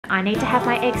I need to have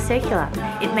my eggs circular.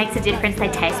 It makes a difference, they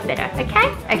taste better, okay?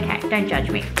 Okay, don't judge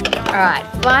me. All right,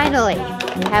 finally,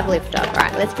 we have liftoff. All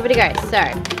right, let's give it a go.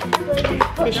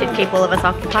 So, this should keep all of us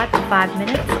occupied for 5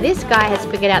 minutes. This guy has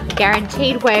figured out the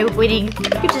guaranteed way of winning,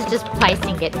 which is just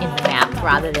placing it in the mouth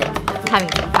rather than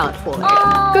having some pellet fall in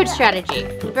it. Good strategy,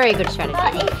 very good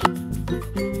strategy.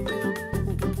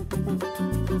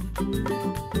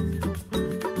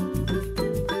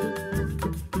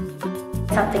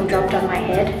 Something dropped on my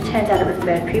head. Turns out it was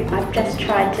bird poop. I've just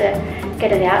tried to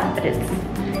get it out, but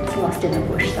it's lost in the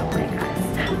bush somewhere, guys.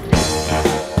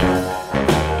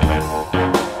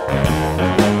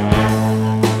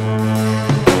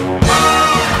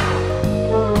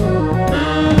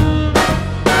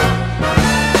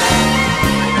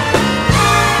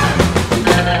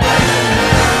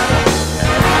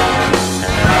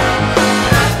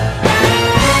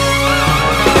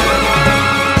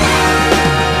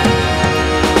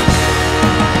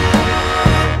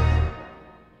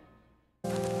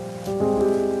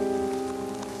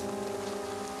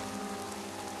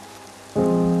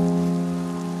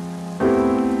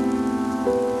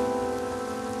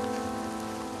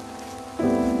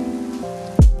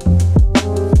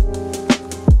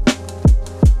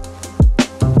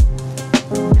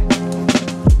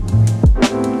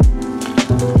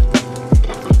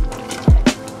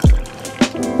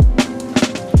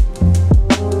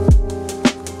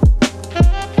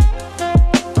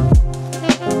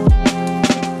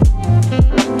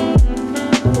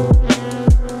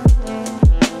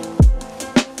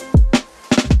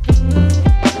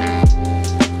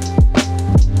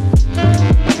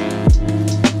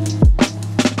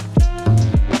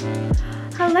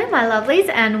 Lovelies,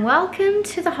 and welcome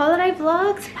to the holiday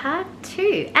vlogs part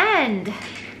 2. And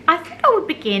I thought I would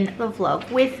begin the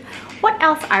vlog with what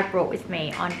else I brought with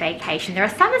me on vacation. There are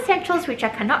some essentials which I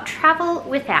cannot travel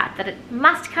without, that it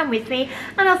must come with me,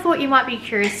 and I thought you might be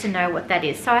curious to know what that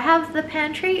is. So I have the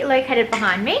pantry located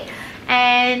behind me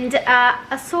and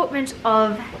assortment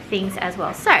of things as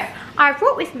well. So I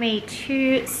brought with me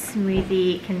 2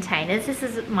 smoothie containers. This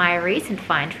is my recent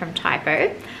find from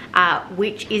Typo,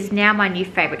 which is now my new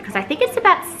favorite because I think it's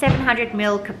about 700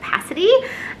 ml capacity,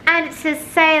 and it says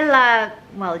Sailor.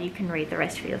 Well, you can read the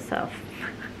rest for yourself.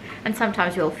 And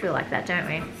sometimes we all feel like that, don't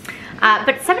we?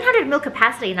 But 700 ml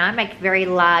capacity, and I make very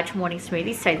large morning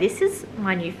smoothies, so this is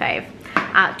my new fave.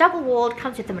 Double walled,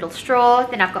 comes with the middle straw.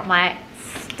 Then I've got my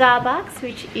Starbucks,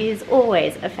 which is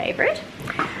always a favorite,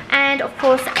 and of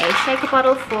course a shaker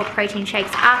bottle for protein shakes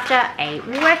after a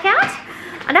workout.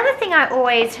 Another thing I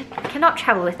always cannot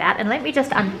travel without, and let me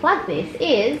just unplug this,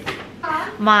 is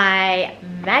my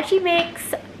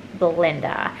Magimix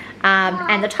blender.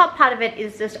 And the top part of it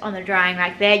is just on the drying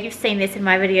rack there. You've seen this in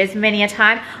my videos many a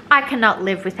time. I cannot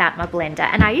live without my blender,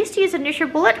 and I used to use a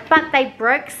NutriBullet, but they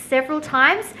broke several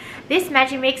times. This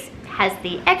Magimix has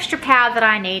the extra power that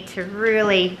I need to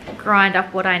really grind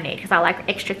up what I need, because I like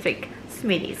extra thick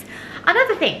smoothies.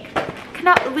 Another thing,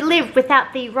 cannot live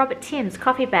without the Robert Tim's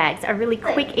coffee bags. A really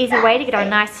quick, easy way to get a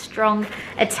nice strong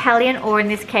Italian, or in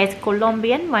this case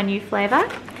Colombian, my new flavor,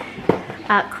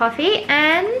 coffee,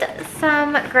 and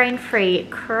some grain-free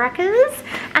crackers.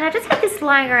 And I just had this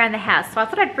lying around the house, so I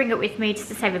thought I'd bring it with me just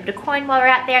to save a bit of coin while we're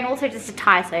out there, and also just to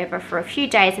tie us over for a few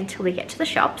days until we get to the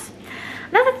shops.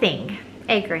 Another thing,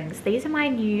 egg rings. These are my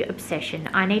new obsession.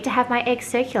 I need to have my eggs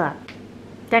circular.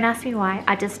 Don't ask me why,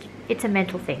 it's a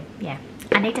mental thing, yeah.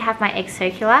 I need to have my eggs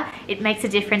circular. It makes a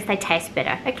difference, they taste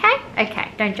better, okay?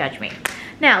 Okay, don't judge me.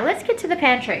 Now, let's get to the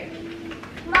pantry.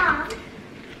 Mom?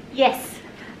 Yes,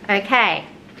 okay.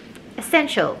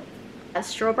 Essential, a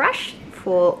straw brush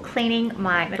for cleaning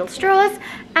my metal straws,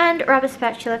 and rubber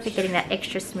spatula for getting that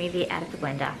extra smoothie out of the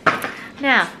blender.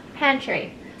 Now,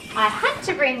 pantry. I had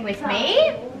to bring with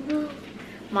me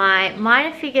my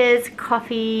Minor Figures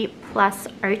coffee plus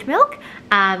oat milk.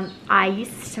 I use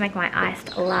this to make my iced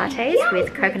lattes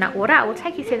with coconut water. I will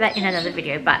take you through that in another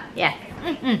video, but yeah,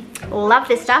 love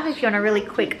this stuff if you want a really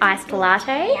quick iced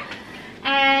latte.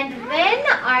 And then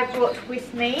I brought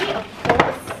with me, of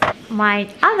course, my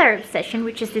other obsession,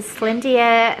 which is this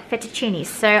Slendia fettuccine.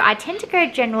 So I tend to go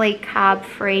generally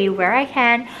carb-free where I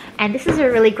can, and this is a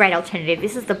really great alternative.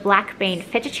 This is the black bean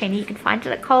fettuccine. You can find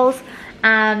it at Coles.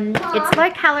 It's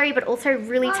low calorie, but also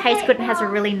really tastes good and has a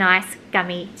really nice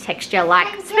gummy texture like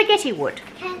spaghetti would.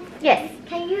 Yes?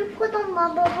 Can you put on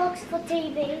Mumble Box for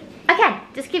TV? Okay,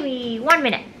 just give me 1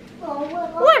 minute.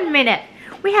 1 minute.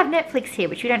 We have Netflix here,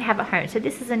 which we don't have at home, so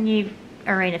this is a new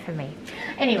arena for me.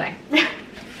 Anyway,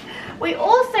 we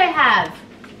also have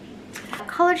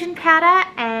collagen powder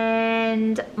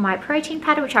and my protein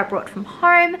powder, which I brought from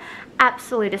home.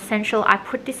 Absolute essential. I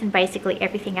put this in basically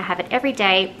everything. I have it every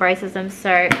day, both of them.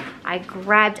 So I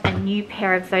grabbed a new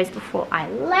pair of those before I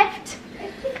left.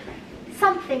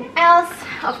 Something else,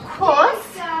 of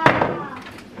course,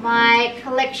 my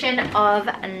collection of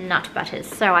nut butters.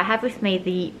 So I have with me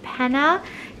the Panna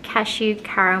Cashew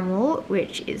Caramel,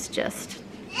 which is just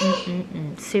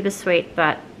super sweet,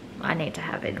 but I need to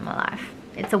have it in my life.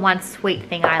 It's the one sweet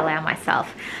thing I allow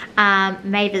myself.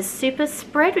 Mavis Super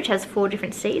Spread, which has 4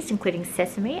 different seeds, including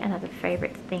sesame, another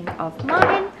favorite thing of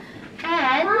mine.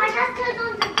 And Mom, I just turned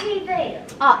on the TV.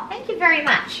 oh, thank you very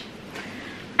much.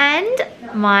 And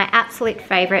my absolute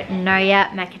favorite, Loewe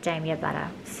macadamia butter.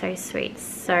 So sweet.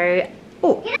 So,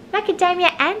 oh,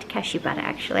 macadamia and cashew butter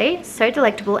actually. So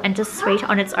delectable and just sweet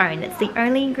on its own. It's the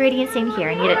only ingredients in here,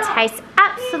 and yet it tastes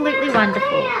absolutely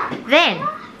wonderful. Then,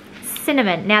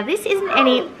 cinnamon. Now this isn't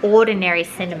any ordinary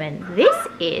cinnamon. This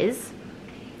is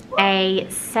a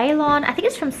Ceylon, I think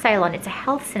it's from Ceylon. It's a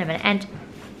health cinnamon. And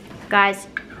guys,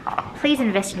 please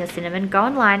invest in your cinnamon. Go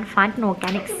online, find an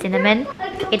organic cinnamon.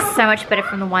 It's so much better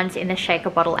from the ones in the shaker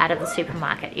bottle out of the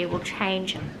supermarket. It will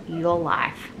change your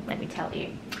life, let me tell you.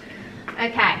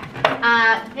 Okay,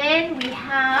 then we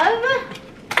have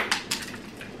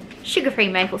sugar-free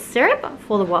maple syrup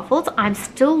for the waffles. I'm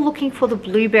still looking for the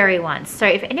blueberry one. So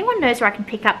if anyone knows where I can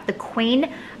pick up the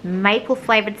Queen maple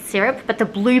flavored syrup, but the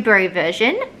blueberry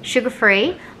version,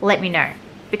 sugar-free, let me know,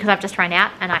 because I've just run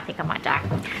out and I think I might die.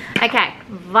 Okay,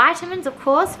 vitamins, of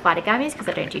course, Vitagummies, because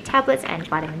I don't do tablets, and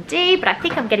vitamin D, but I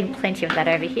think I'm getting plenty of that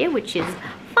over here, which is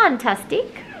fantastic.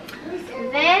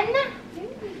 Then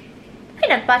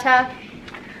peanut butter,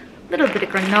 a little bit of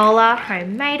granola,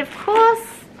 homemade, of course.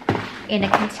 In a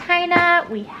container,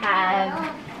 we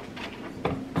have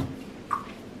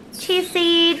chia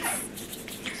seeds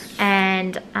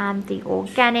and the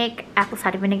organic apple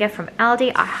cider vinegar from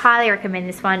Aldi. I highly recommend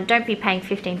this one. Don't be paying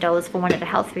 $15 for one at a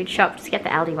health food shop. Just get the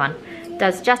Aldi one. It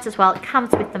does just as well. It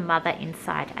comes with the mother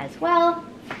inside as well.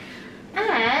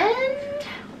 And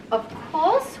of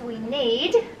course, we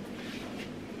need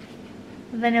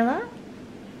vanilla,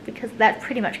 because that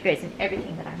pretty much goes in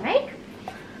everything that I make.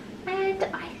 And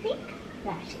I think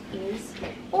that is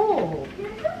all.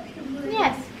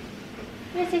 Yes.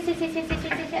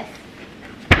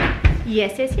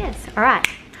 Yes. Yes. All right.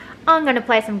 I'm going to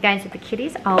play some games with the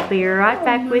kitties. I'll be right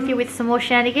back with you with some more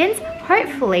shenanigans.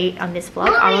 Hopefully on this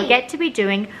vlog I will get to be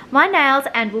doing my nails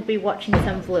and we'll be watching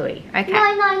some Bluey. Okay.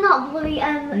 No, not Bluey.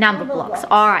 Number blocks.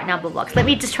 All right, number blocks. Let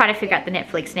me just try to figure out the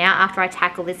Netflix now after I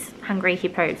tackle this hungry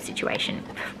hippo situation.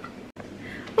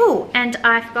 Oh, and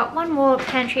I forgot one more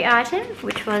pantry item,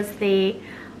 which was the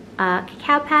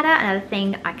cacao powder, another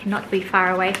thing I cannot be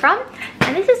far away from.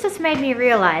 And this has just made me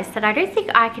realize that I don't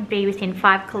think I could be within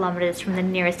 5 kilometers from the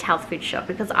nearest health food shop,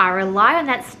 because I rely on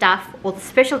that stuff or the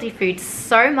specialty food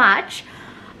so much.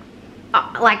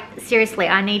 Like seriously,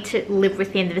 I need to live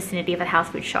within the vicinity of a health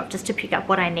food shop just to pick up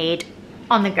what I need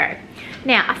on the go.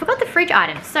 Now, I forgot the fridge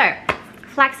items. So,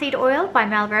 flaxseed oil by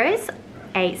Melrose,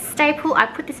 a staple. I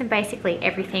put this in basically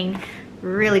everything.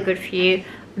 Really good for you.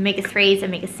 Omega-3s,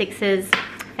 omega-6s.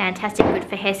 Fantastic, good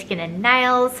for hair, skin and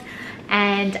nails,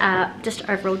 and just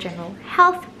overall general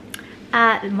health.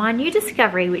 My new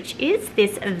discovery, which is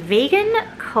this vegan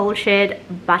cultured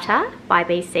butter by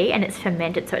BC, and it's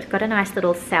fermented, so it's got a nice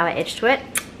little sour edge to it.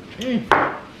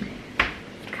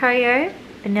 Koyo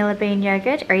vanilla bean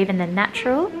yogurt, or even the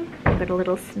natural. I've got a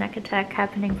little snack attack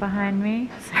happening behind me.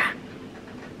 So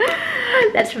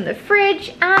that's from the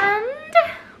fridge. And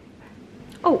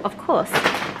oh, of course,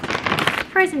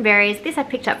 frozen berries. This I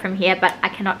picked up from here, but I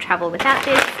cannot travel without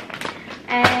this.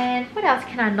 And what else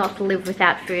can I not live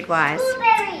without food-wise?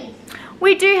 Strawberries.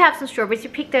 We do have some strawberries. We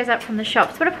picked those up from the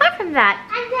shops. But apart from that,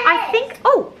 I think...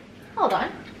 Oh, hold on.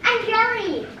 And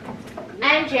jelly.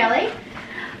 And jelly.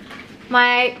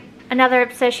 My another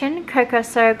obsession, Cocoa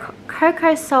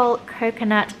Soul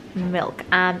coconut milk.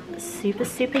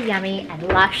 Super yummy and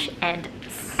lush and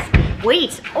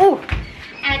sweet. Oh.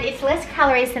 And it's less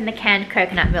calories than the canned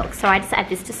coconut milk. So I just add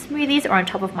this to smoothies or on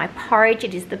top of my porridge.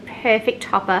 It is the perfect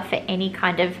topper for any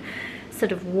kind of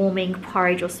sort of warming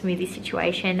porridge or smoothie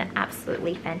situation.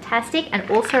 Absolutely fantastic. And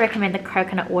also recommend the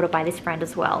coconut water by this brand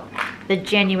as well. The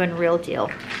genuine real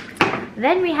deal.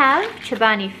 Then we have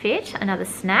Chobani Fit, another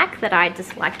snack that I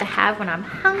just like to have when I'm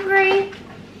hungry.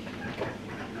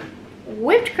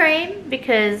 Whipped cream,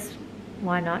 because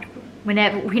why not?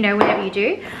 Whenever you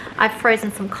do. I've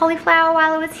frozen some cauliflower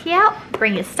while I was here.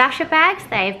 Bring your stasher bags.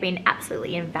 They have been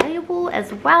absolutely invaluable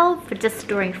as well for just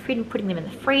storing food and putting them in the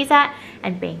freezer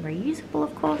and being reusable,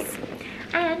 of course.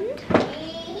 And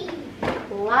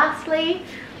lastly,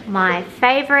 my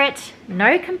favorite,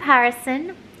 no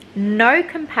comparison,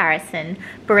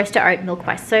 barista oat milk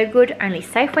by So Good. Only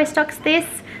Safeway stocks this.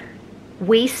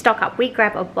 We stock up, we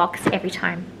grab a box every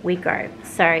time we go.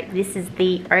 So this is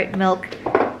the oat milk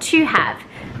to have,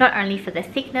 not only for the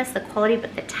thickness, the quality,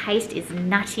 but the taste is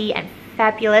nutty and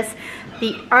fabulous.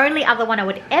 The only other one I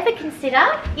would ever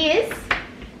consider is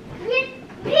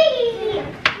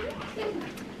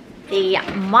the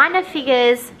Minor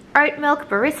Figures oat milk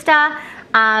barista,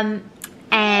 and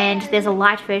there's a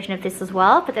light version of this as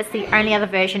well, but that's the only other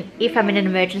version if I'm in an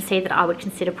emergency that I would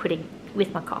consider putting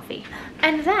with my coffee.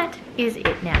 And that is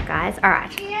it now, guys. All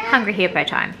right, Hungry Hippo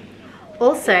time.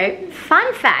 Also,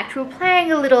 fun fact, we were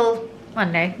playing a little, I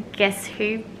don't know, guess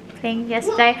who thing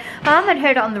yesterday. My mum had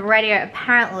heard it on the radio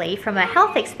apparently from a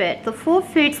health expert, the 4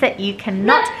 foods that you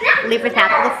cannot live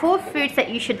without, or the 4 foods that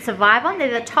you should survive on.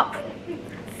 They're the top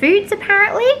foods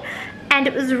apparently, and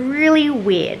it was really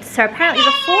weird. So apparently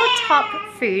the 4 top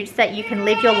foods that you can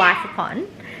live your life upon,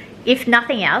 if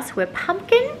nothing else, were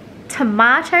pumpkin,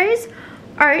 tomatoes,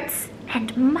 oats,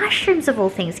 and mushrooms of all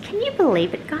things. Can you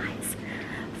believe it, guys?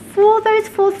 For those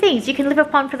 4 things you can live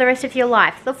upon for the rest of your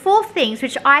life. The 4 things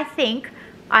which I think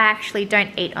I actually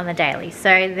don't eat on the daily. So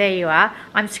there you are.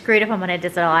 I'm screwed if I'm on a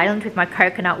desert island with my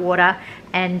coconut water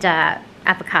and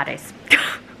avocados.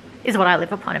 Is what I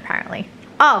live upon apparently.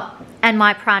 Oh, and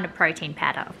my prana protein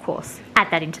powder, of course. Add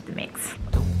that into the mix.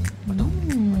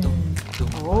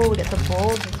 Oh, there's the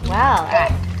balls as well. All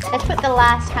right, let's put the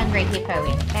last Hungry Hippo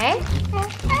in, okay? Can I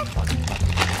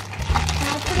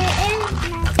put it in?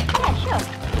 Yeah, sure.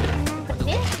 Put it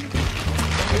in.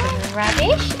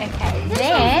 Rubbish. Okay,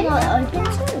 then.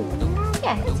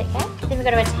 Yeah, that's okay. Then we've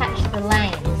got to attach the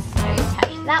lanes. So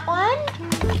attach that one.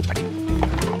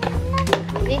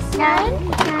 This one.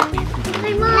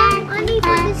 Hey Mom, I need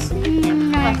this.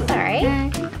 Oh, sorry.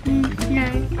 No.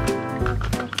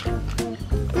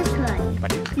 This way.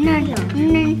 No.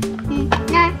 Okay.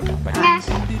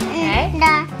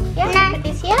 Yeah, put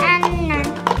this here.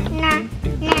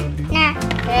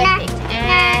 Perfect.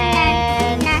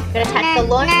 And we're going to attach the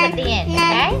launch at the end,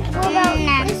 okay? What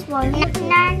about this one?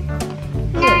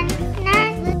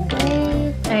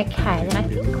 Okay, then I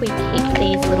think we keep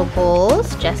these little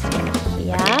balls just in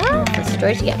here. The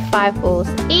storage to get 5 balls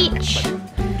each.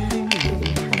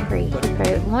 Hungry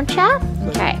Hippo launcher.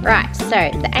 Okay, right, so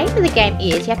the aim of the game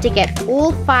is you have to get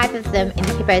all 5 of them in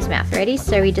the hippo's mouth. Ready?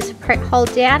 So we just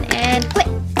hold down and flip.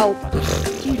 Oh,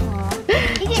 too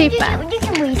far. You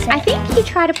can reset. I think you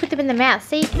try to put them in the mouth.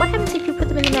 See, what happens if you put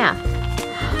them in the mouth?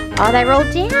 Oh, they roll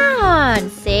down.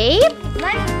 See?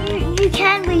 You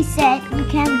can reset. You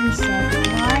can reset,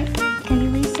 right? Can you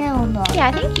reset or not? Yeah,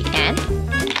 I think you can.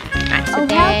 Right, so How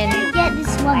then... do you get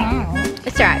this one out?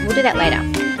 It's alright, we'll do that later.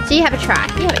 So you have a try.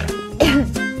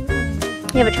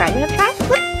 You have a try. Flip.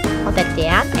 Hold that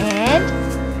down and...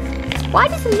 Why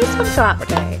doesn't this one go up,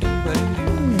 though?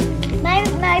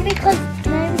 Maybe because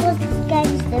this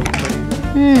game's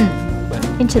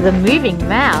different. Into the moving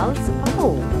mouths.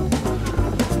 Oh.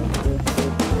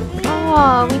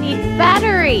 Oh, we need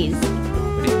batteries.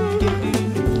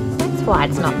 That's why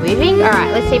it's not moving.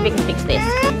 Alright, let's see if we can fix this.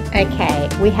 Okay,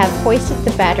 we have hoisted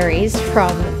the batteries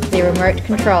from the remote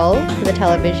control for the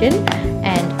television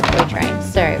and toy train.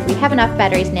 So we have enough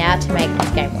batteries now to make this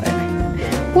game work.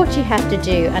 What you have to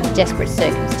do under desperate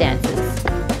circumstances.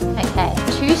 Okay,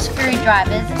 2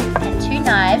 screwdrivers and 2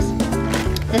 knives.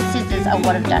 The scissors are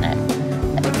what have done it.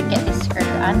 If we can get this screw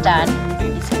undone,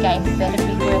 this game better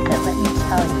be worth it, let me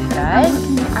tell you guys.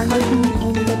 I'm looking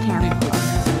in the camera.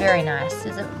 Very nice.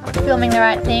 Is it filming the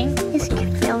right thing? It's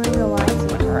filming the right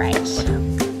thing. Great.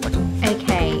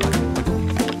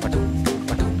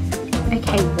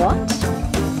 Okay, what?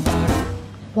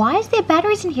 Why is there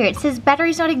batteries in here? It says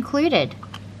batteries not included.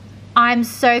 I'm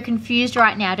so confused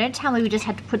right now. Don't tell me we just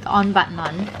had to put the on button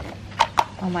on.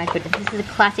 Oh my goodness, this is a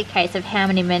classic case of how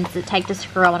many minutes does it take to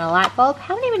screw on a light bulb?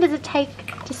 How many minutes does it take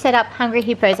to set up Hungry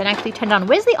Hippos and actually turn it on?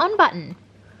 Where's the on button?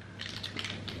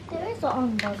 There is an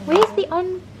on button. Where's the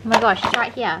on? Oh my gosh, it's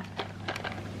right here.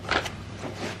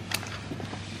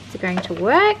 Is it going to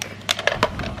work?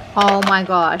 Oh my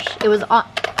gosh, it was on.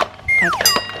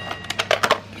 Okay.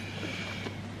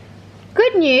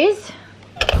 Good news.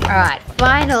 Alright,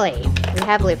 finally, we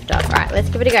have liftoff. Alright, let's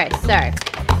give it a go. So,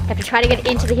 you have to try to get it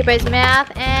into the hippo's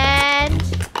mouth and...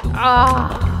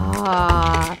 Oh.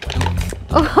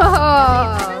 I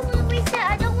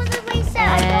don't want to reset.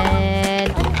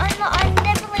 And... I'm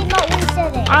definitely not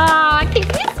resetting. Oh, I keep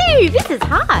missing you. This is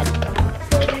hard.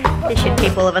 This should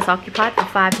keep all of us occupied for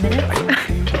 5 minutes.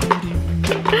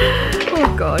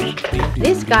 Oh gosh.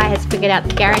 This guy has figured out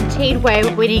the guaranteed way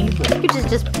of winning, which is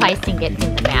just placing it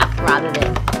in the mouth rather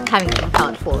than having the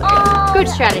pellet fall in. Good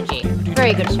strategy.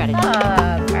 Very good strategy.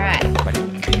 Alright.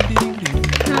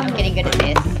 I'm getting good at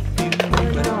this.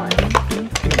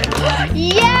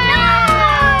 Yes!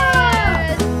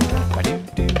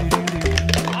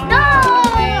 No!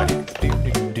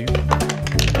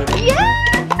 Yes!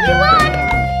 You won!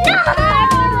 No!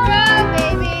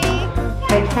 Baby!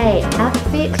 Okay,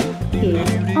 outfit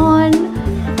is on.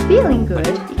 Feeling good.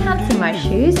 You can't see my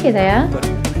shoes. Here they are.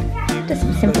 Just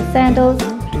some simple sandals.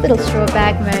 Little straw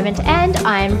bag moment. And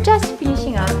I'm just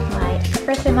finishing up my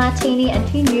espresso martini. And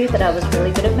who knew that I was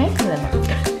really good at making them?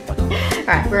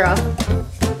 Alright, we're off.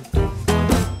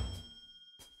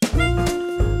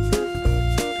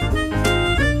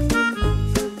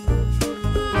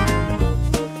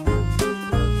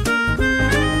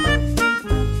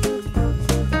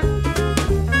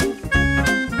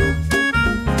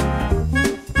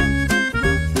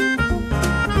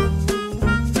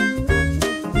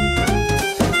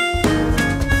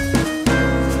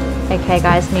 Okay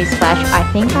guys, newsflash, I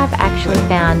think I've actually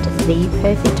found the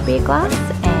perfect beer glass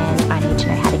and I need to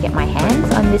know how to get my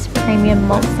hands on this premium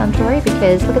malt Suntory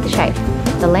because look at the shape,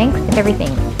 the length,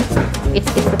 everything.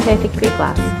 It's the perfect beer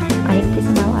glass. I need this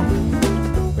in my life.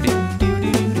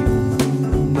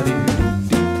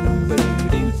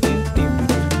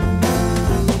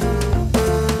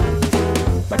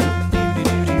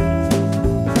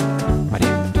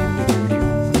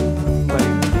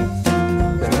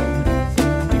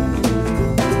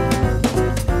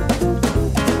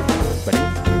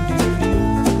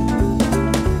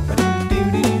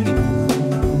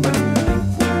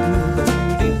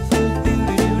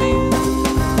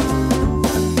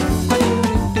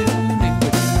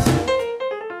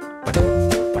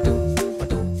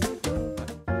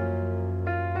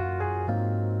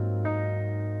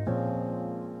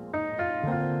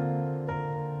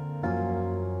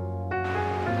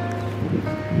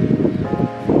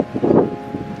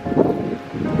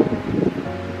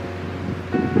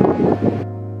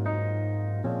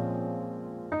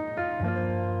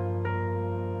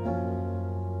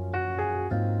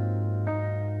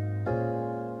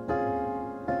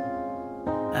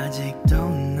 아직도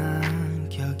난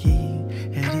격이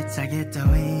흐릿하게 또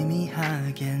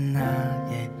의미하겠나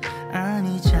yeah.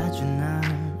 아니 자주 난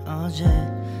어제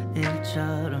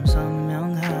일처럼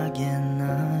선명하겠나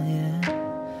yeah.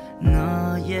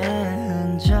 너의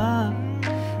흔적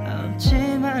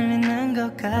없지만 있는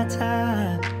것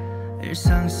같아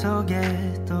일상 속에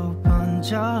또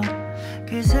번져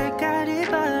그 색깔이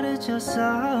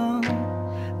바래졌어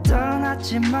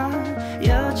떠났지만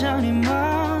여전히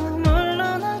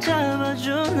머물러 날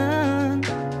잡아주는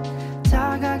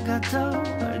다가가도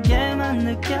멀게만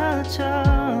느껴져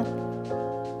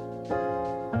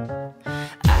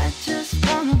I just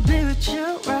wanna be with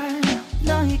you right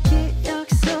now 너의 기억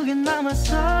속에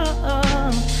남아서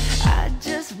I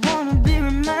just wanna be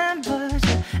remembered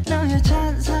너의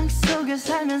잔상 속에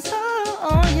살면서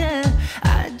oh yeah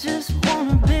I just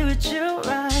wanna be with you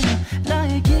right now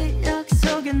너의 기억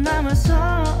속에 남아서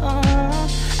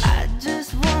I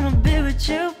just wanna be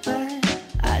with you babe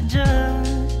I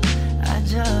just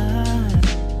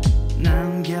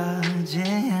남겨진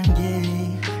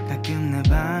향기 가끔 내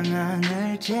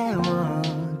방안을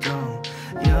채워도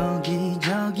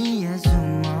여기저기에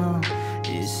숨어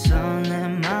있어 내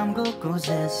맘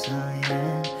곳곳에서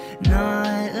yeah.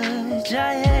 너의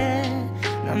의자에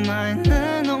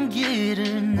남아있는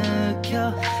온기를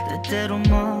느껴 때때로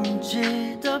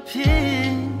먼지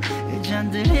덮인 그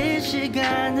잔들이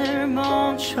시간을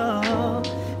멈춰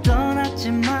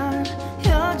떠났지만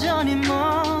여전히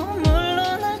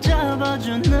머물러 날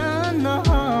잡아주는 너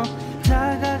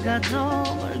다가가도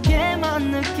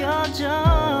멀게만 느껴져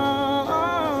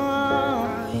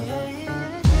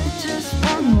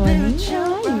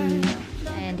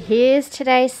And here's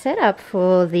today's setup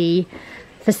for the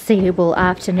foreseeable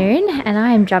afternoon, and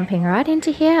I am jumping right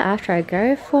into here after I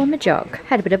go for my jog.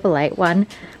 Had a bit of a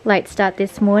late start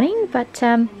this morning, but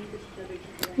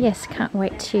yes, can't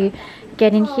wait to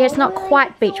get in here. It's not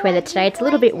quite beach weather today, it's a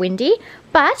little bit windy,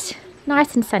 but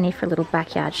nice and sunny for a little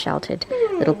backyard sheltered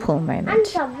little pool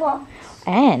moment.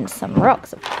 And some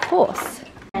rocks, of course.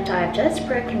 And I've just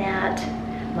broken out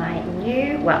my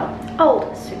new, well,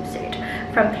 old swimsuit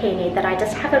from Peony that I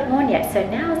just haven't worn yet. So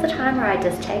now is the time where I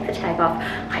just take the tag off.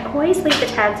 I always leave the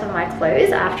tags on my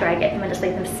clothes after I get them and just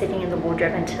leave them sitting in the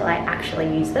wardrobe until I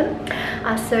actually use them.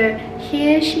 So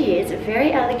here she is, a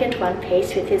very elegant one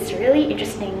piece with this really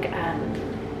interesting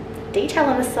detail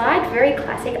on the side, very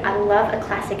classic. I love a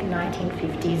classic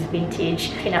 1950s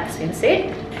vintage pin-up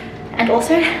swimsuit. And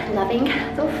also loving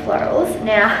the florals.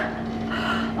 Now,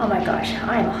 oh my gosh,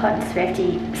 I am hot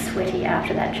and sweaty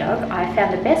after that jog. I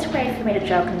found the best way for me to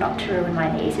jog not to ruin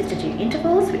my knees is to do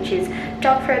intervals, which is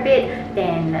jog for a bit,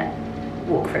 then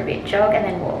walk for a bit, jog and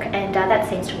then walk, and that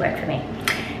seems to work for me.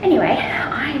 Anyway,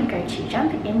 I am going to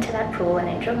jump into that pool and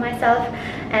enjoy myself.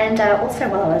 And also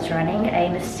while I was running, a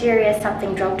mysterious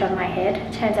something dropped on my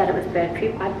head. Turns out it was bird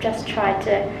poop. I've just tried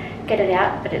to get it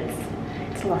out, but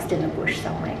it's lost in the bush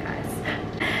somewhere, guys.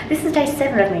 This is day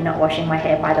 7 of me not washing my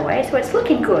hair, by the way, so it's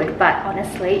looking good, but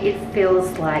honestly it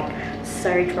feels like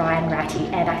so dry and ratty.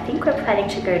 And I think we're planning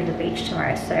to go to the beach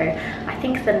tomorrow, so I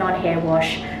think the non-hair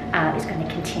wash is going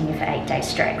to continue for 8 days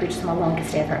straight, which is my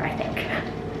longest ever, I think.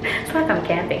 It's like I'm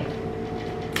camping.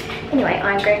 Anyway,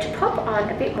 I'm going to pop on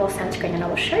a bit more sunscreen and I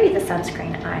will show you the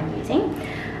sunscreen I'm using.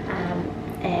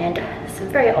 And some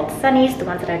very old sunnies, the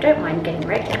ones that I don't mind getting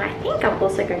wrecked. And I think I'm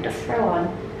also going to throw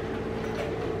on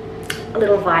a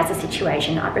little visor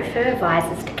situation. I prefer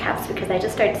visors to caps because they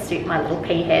just don't suit my little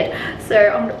pea head. So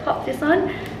I'm going to pop this on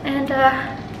and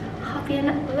hop in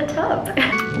the tub.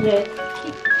 Yeah.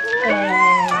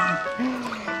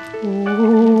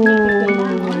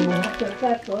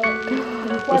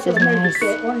 This is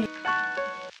nice.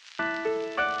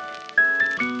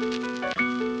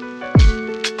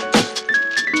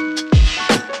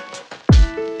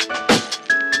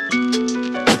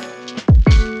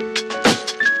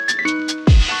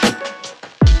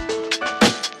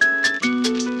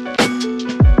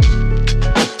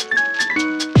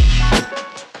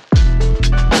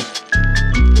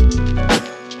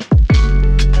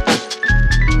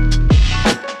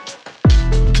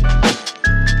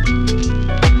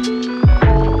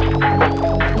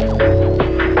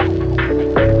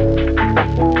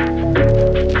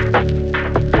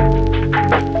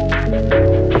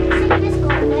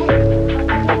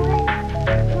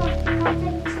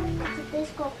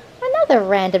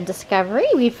 Random discovery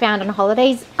we found on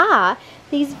holidays are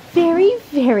these very,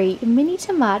 very mini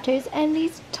tomatoes and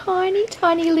these tiny,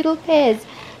 tiny little pears.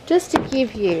 Just to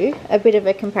give you a bit of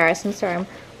a comparison, sorry, I'm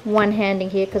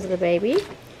one-handing here because of the baby.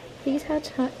 These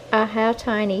are how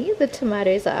tiny the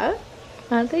tomatoes are.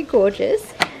 Aren't they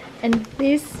gorgeous? And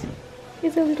this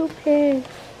is a little pear.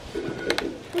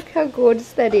 Look how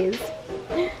gorgeous that is.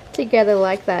 Together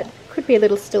like that. Could be a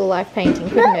little still life painting,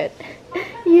 couldn't it?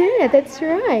 Yeah, that's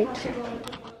right.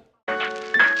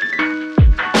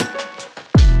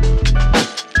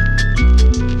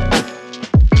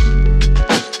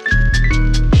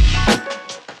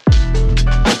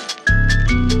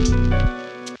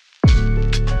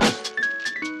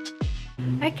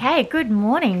 Okay, good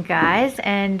morning guys,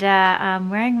 and I'm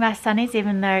wearing my sunnies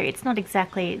even though it's not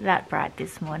exactly that bright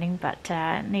this morning, but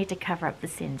need to cover up the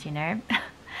sins, you know.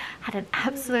 Had an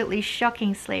absolutely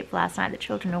shocking sleep last night. The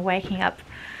children are waking up,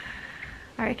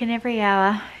 I reckon, every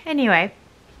hour. Anyway,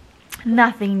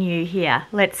 nothing new here.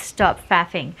 Let's stop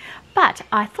faffing. But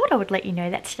I thought I would let you know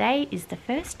that today is the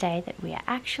first day that we are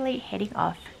actually heading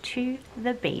off to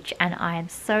the beach, and I am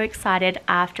so excited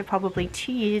after probably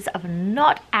 2 years of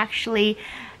not actually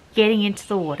getting into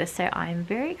the water. So I'm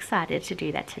very excited to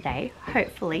do that today,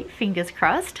 hopefully, fingers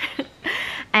crossed.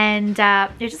 And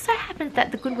it just so happens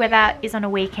that the good weather is on a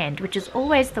weekend, which is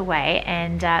always the way,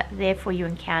 and therefore you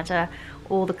encounter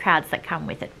all the crowds that come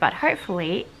with it. But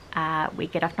hopefully we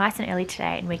get off nice and early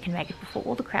today and we can make it before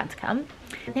all the crowds come.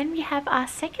 Then we have our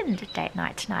second date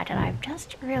night tonight, and I've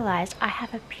just realized I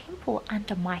have a pimple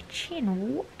under my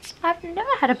chin. What? I've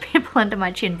never had a pimple under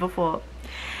my chin before.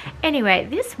 Anyway,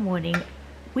 this morning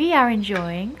we are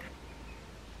enjoying,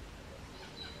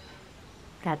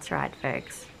 that's right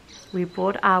folks, we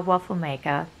bought our waffle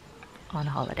maker on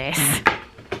holidays.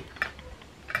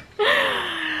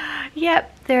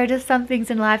 Yep, there are just some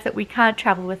things in life that we can't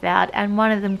travel without, and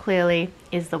one of them clearly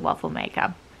is the waffle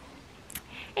maker.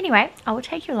 Anyway, I will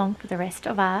take you along for the rest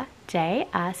of our day.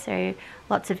 So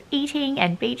lots of eating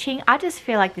and beaching. I just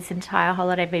feel like this entire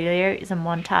holiday video is a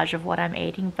montage of what I'm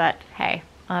eating, but hey,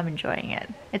 I'm enjoying it.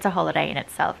 It's a holiday in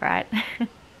itself, right?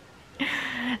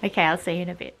 Okay, I'll see you in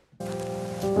a bit.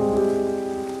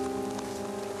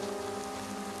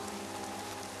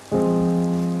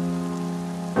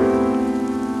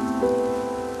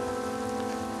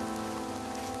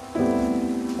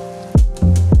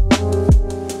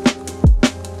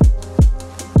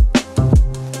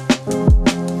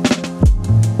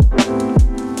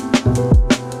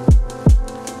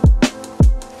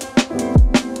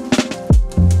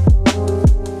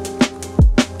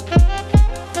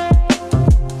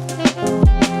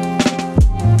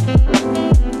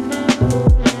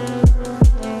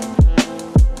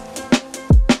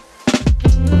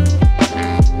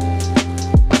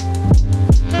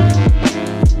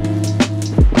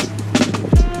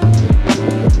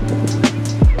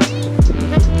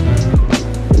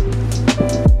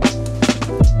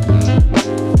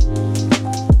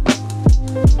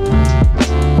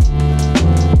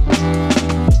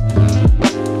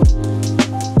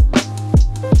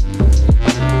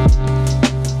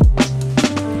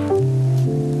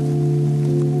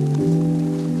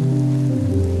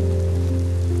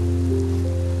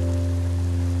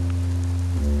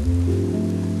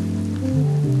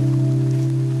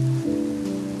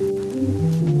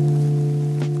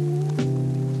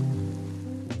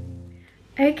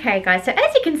 Okay guys, so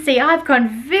as you can see, I've gone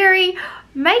very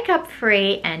makeup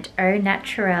free and au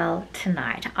naturel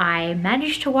tonight. I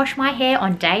managed to wash my hair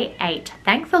on day 8.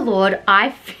 Thank the Lord. I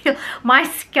feel my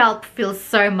scalp feels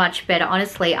so much better.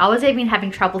 Honestly, I was even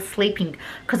having trouble sleeping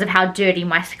because of how dirty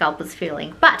my scalp was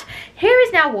feeling. But hair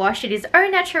is now washed. It is au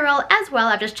naturel as well.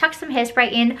 I've just chucked some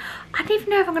hairspray in. I don't even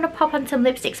know if I'm going to pop on some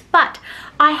lipsticks, but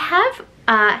I have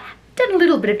done a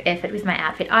little bit of effort with my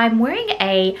outfit. I'm wearing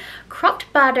a cropped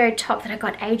Bardot top that I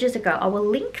got ages ago. I will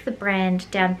link the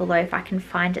brand down below if I can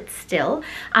find it still.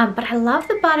 But I love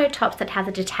the Bardot tops that have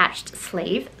the detached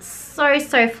sleeve.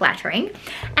 So flattering.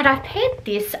 And I've paired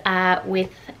this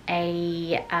with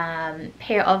a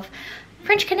pair of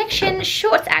French Connection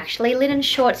shorts, actually, linen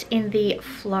shorts in the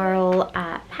floral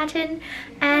pattern,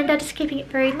 and just keeping it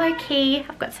very low-key.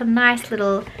 I've got some nice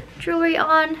little jewelry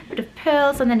on, a bit of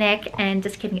pearls on the neck, and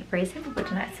just keeping it very simple for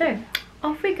tonight. So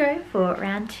off we go for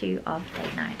round 2 of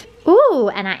date night. Ooh,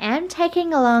 and I am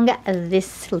taking along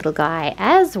this little guy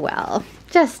as well,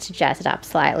 just to jazz it up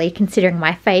slightly, considering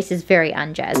my face is very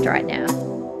unjazzed right now.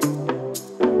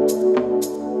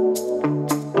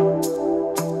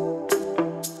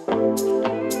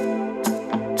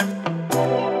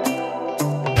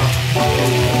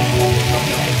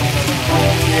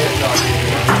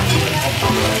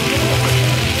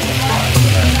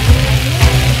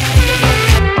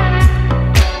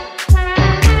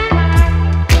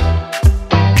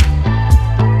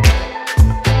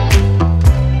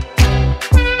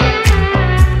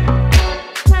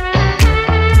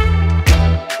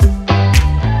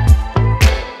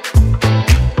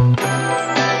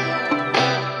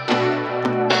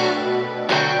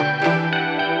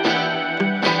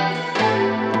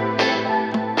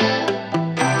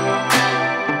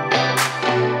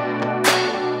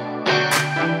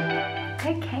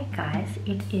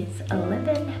 It is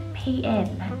 11 p.m.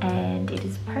 and it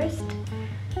is post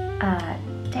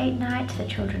date night. The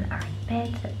children are in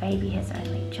bed. The baby has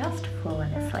only just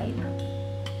fallen asleep.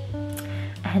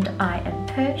 And I am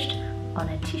perched on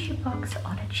a tissue box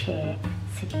on a chair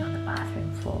sitting on the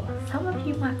bathroom floor. Some of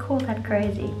you might call that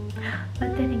crazy,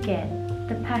 but then again,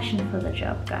 the passion for the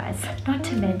job, guys. Not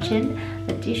to mention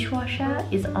the dishwasher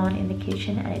is on in the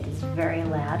kitchen and it is very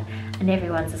loud and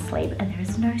everyone's asleep, and there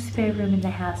is no spare room in the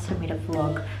house for me to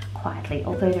vlog quietly,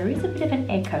 although there is a bit of an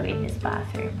echo in this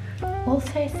bathroom.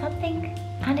 Also, something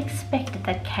unexpected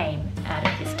that came out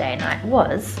of this day night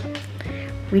was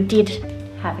we did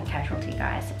have a casualty,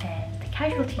 guys, and the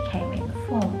casualty came in the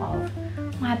form of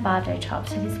my Bardot top.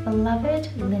 So this beloved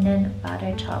linen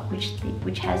Bardot top,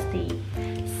 which has the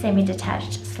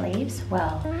semi-detached sleeves.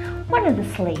 Well, one of the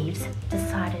sleeves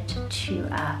decided to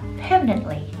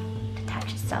permanently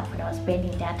detach itself when I was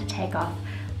bending down to take off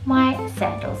my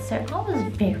sandals. So I was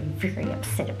very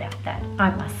upset about that,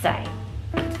 I must say.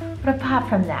 But apart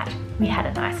from that, we had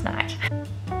a nice night.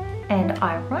 And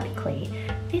ironically,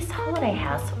 this holiday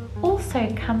house also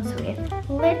comes with,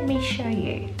 let me show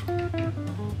you,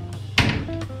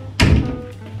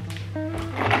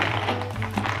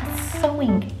 a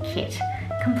sewing kit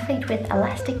complete with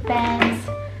elastic bands,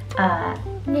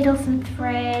 needles and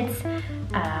threads,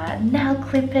 nail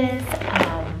clippers,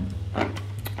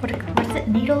 what is it,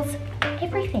 needles,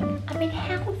 everything. I mean,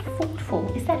 how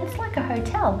thoughtful is that? It's like a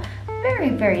hotel.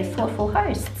 Very thoughtful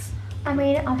hosts. I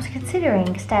mean, I was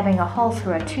considering stabbing a hole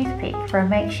through a toothpick for a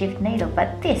makeshift needle,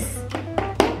 but this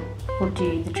will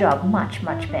do the job much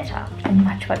better and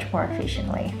much more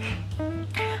efficiently.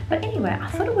 But anyway, I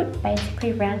thought it would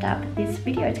basically round up this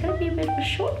video. It's going to be a bit of a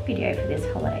short video for this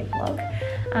holiday vlog,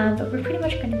 but we're pretty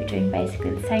much going to be doing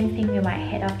basically the same thing. We might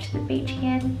head off to the beach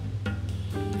again,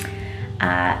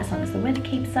 as long as the weather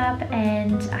keeps up,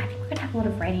 and I think we're going to have a lot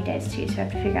of rainy days too, so I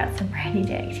have to figure out some rainy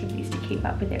day activities to keep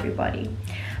up with everybody.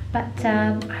 But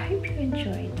I hope you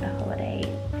enjoyed the holiday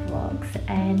vlogs,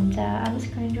 and I'm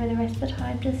just going to enjoy the rest of the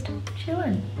time just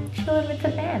chilling with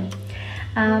the fam.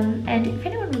 And if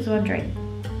anyone was wondering,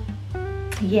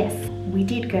 yes, we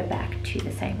did go back to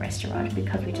the same restaurant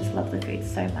because we just love the food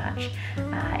so much.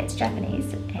 It's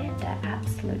Japanese and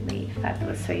absolutely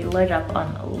fabulous. So you load up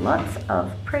on lots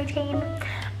of protein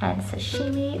and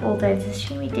sashimi, although the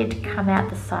sashimi did come out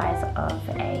the size of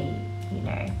a, you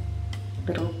know,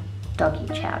 little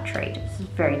doggy chow treat. This is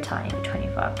very tiny for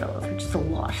 $25, which is a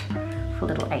lot for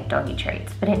little 8 doggy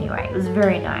treats. But anyway, it was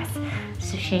very nice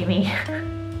sashimi.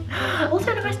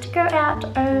 Also nice to go out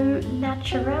au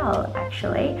naturel,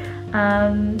 actually.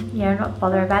 You know, not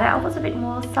bother about it. I was a bit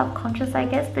more self-conscious, I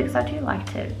guess, because I do like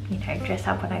to, you know, dress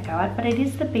up when I go out, but it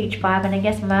is the beach vibe, and I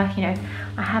guess you know,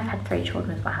 I have had 3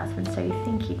 children with my husband, so you'd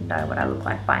think he'd know what I look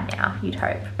like by now, you'd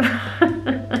hope.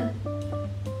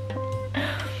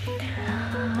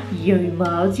 humor.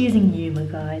 I was using humor,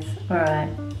 guys. Alright.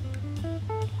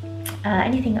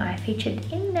 Anything I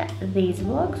featured in these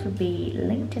vlogs will be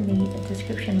linked in the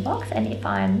description box, and if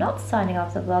I am not signing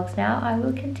off the vlogs now, I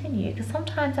will continue, because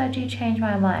sometimes I do change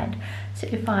my mind. So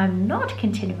if I'm not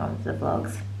continuing on with the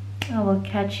vlogs, I will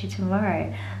catch you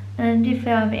tomorrow. And if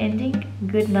I'm ending,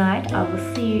 good night. I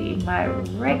will see you in my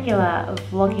regular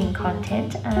vlogging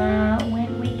content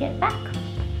when we get back.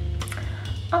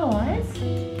 Otherwise,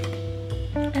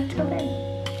 until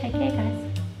then, take care, guys.